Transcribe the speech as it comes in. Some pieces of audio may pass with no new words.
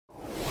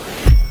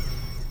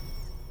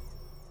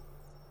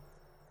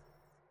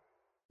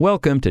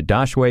Welcome to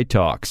Dashway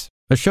Talks,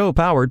 a show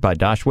powered by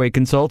Dashway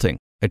Consulting,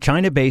 a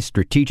China-based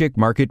strategic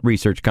market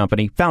research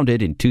company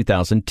founded in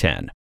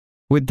 2010.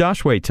 With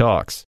Dashway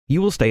Talks,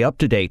 you will stay up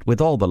to date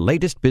with all the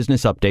latest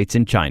business updates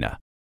in China.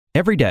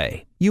 Every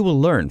day, you will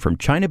learn from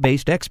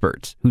China-based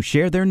experts who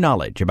share their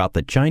knowledge about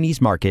the Chinese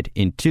market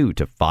in 2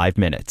 to 5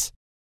 minutes.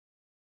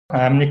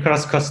 I'm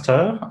Nicolas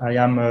Coster. I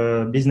am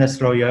a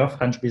business lawyer,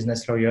 French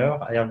business lawyer.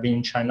 I have been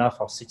in China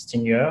for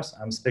 16 years.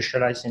 I'm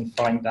specialized in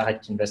foreign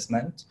direct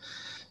investment.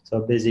 So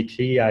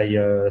basically,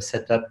 I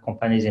set up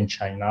companies in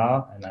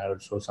China and I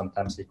also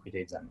sometimes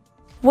liquidate them.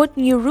 What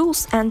new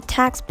rules and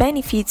tax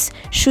benefits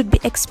should be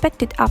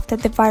expected after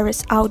the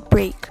virus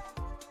outbreak?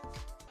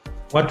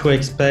 What to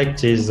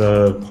expect is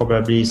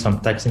probably some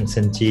tax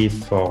incentive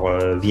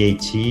for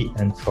VAT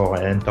and for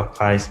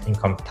enterprise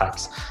income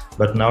tax.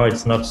 But now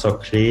it's not so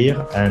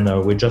clear,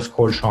 and we just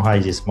called Shanghai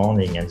this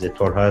morning and they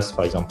told us,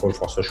 for example,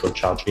 for social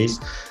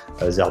charges,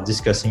 they are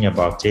discussing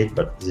about it,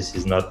 but this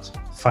is not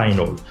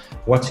final.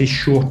 What is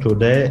sure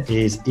today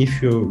is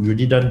if you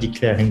didn't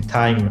declare in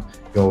time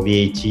your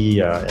VAT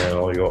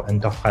or your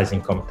enterprise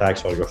income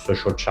tax or your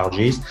social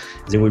charges,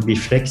 they will be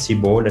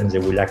flexible and they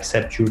will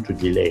accept you to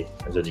delay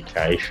the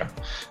declaration.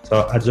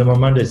 So at the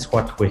moment, it's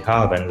what we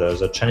have, and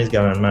the Chinese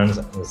government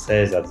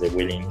says that they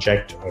will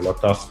inject a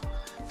lot of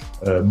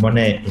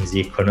money in the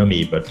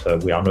economy,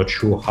 but we are not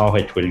sure how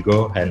it will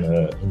go and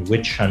in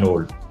which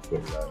channel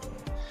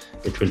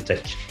it will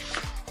take.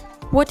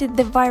 What is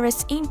the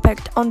virus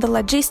impact on the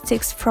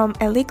logistics from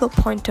a legal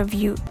point of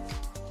view?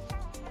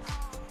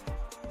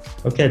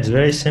 Okay, it's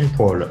very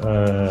simple.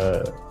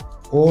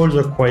 All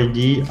the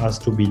query has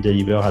to be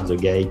delivered at the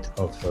gate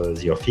of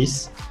the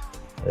office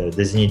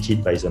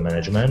designated by the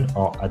management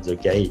or at the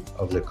gate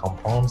of the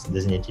compounds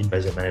designated by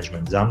the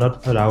management. They are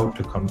not allowed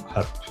to come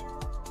up.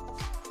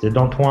 They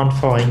don't want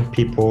foreign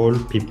people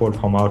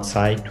from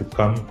outside to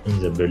come in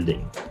the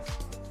building.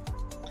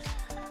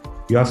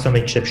 You have some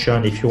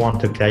exception. If you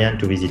want a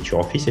client to visit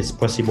your office, it's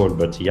possible,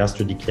 but he has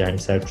to declare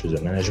himself to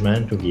the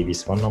management, to give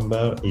his phone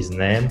number, his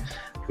name,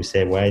 to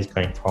say where he's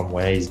coming from,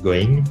 where he's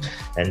going.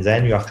 And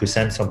then you have to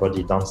send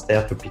somebody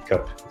downstairs to pick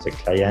up the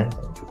client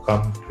and to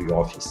come to your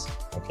office.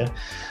 Okay.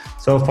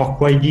 So for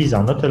queries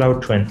are not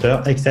allowed to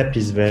enter, except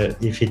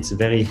if it's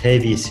very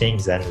heavy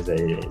things, then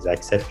they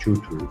accept you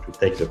to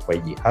take the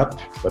query up.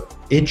 But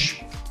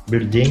each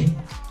building,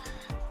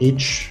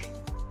 each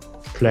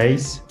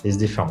place is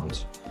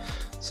different.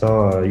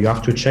 So you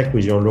have to check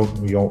with your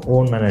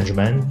own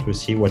management to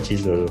see what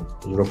is the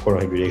local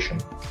regulation.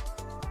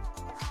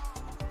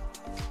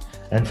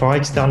 And for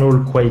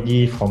external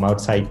query from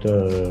outside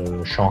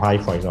Shanghai,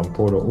 for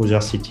example, or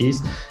other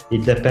cities,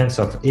 it depends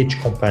of each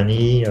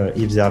company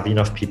if they have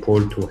enough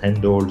people to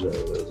handle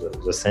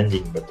the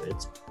sending. But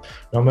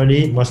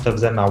normally, most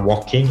of them are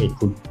working. It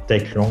could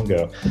take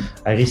longer.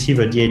 I receive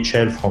a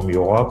DHL from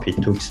Europe.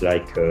 It took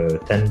like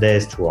 10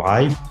 days to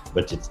arrive,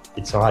 but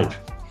it's arrived.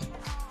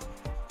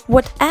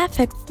 What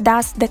effect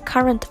does the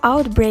current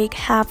outbreak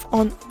have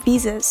on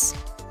visas?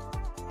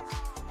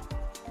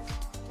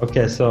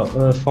 Okay, so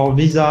for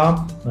visa,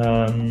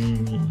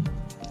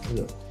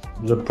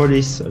 the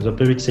police, the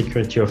Public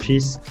Security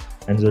Office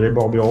and the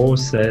Labor Bureau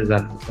say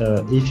that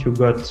if you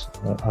got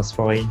as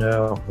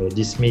foreigner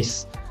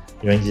dismissed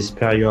during this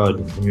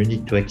period, you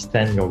need to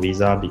extend your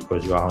visa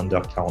because you are under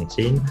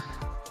quarantine.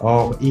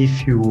 Or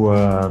if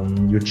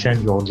you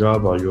change your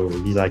job or your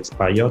visa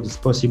expired, it's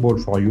possible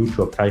for you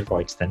to apply for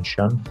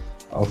extension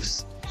of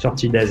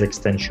 30 days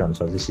extension.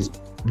 So this is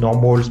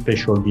normal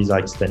special visa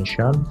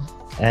extension.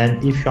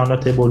 And if you are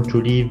not able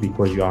to leave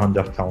because you are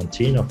under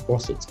quarantine, of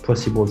course, it's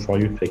possible for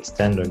you to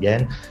extend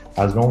again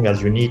as long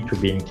as you need to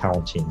be in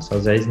quarantine. So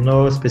there is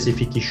no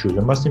specific issue.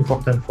 The most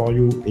important for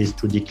you is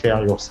to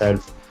declare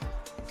yourself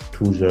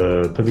to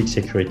the Public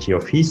Security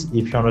Office.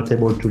 If you're not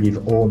able to leave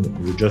home,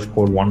 you just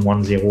call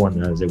 110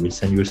 and they will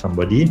send you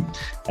somebody.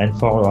 And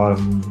for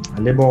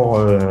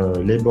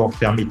labor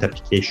permit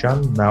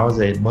application, now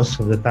most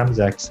of the time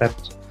they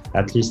accept,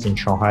 at least in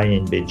Shanghai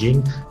and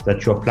Beijing,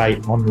 that you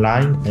apply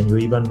online and you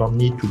even don't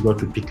need to go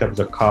to pick up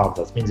the card.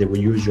 That means they will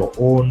use your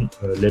own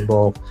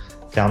labor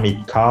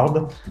permit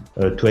card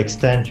to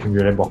extend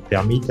your labor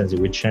permit, and they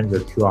will change the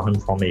QR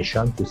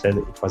information to say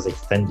that it was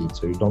extended.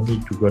 So you don't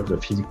need to go to the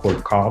physical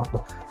card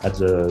at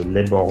the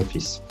labor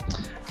office.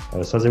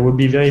 So they will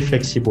be very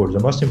flexible. The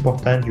most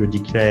important, you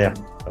declare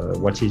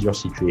what is your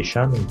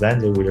situation, and then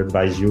they will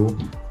advise you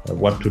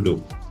what to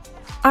do.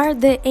 Are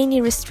there any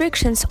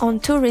restrictions on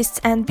tourists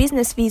and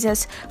business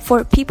visas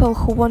for people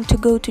who want to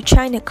go to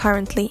China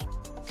currently?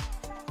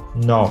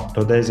 No,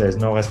 today there is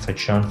no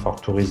restriction for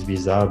tourist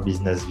visa,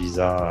 business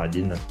visa. I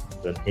didn't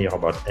hear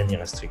about any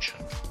restriction.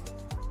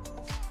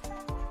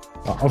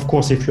 Of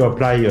course, if you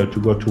apply to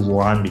go to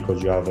Wuhan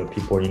because you have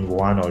people in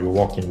Wuhan or you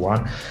work in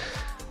Wuhan,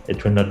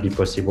 it will not be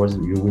possible.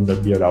 You will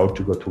not be allowed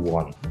to go to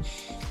Wuhan.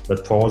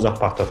 But for other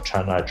parts of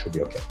China, it should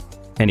be okay.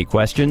 Any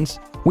questions?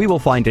 We will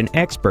find an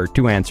expert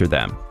to answer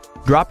them.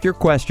 Drop your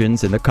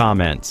questions in the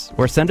comments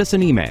or send us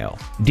an email,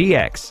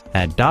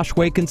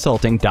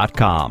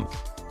 dx@dashwayconsulting.com.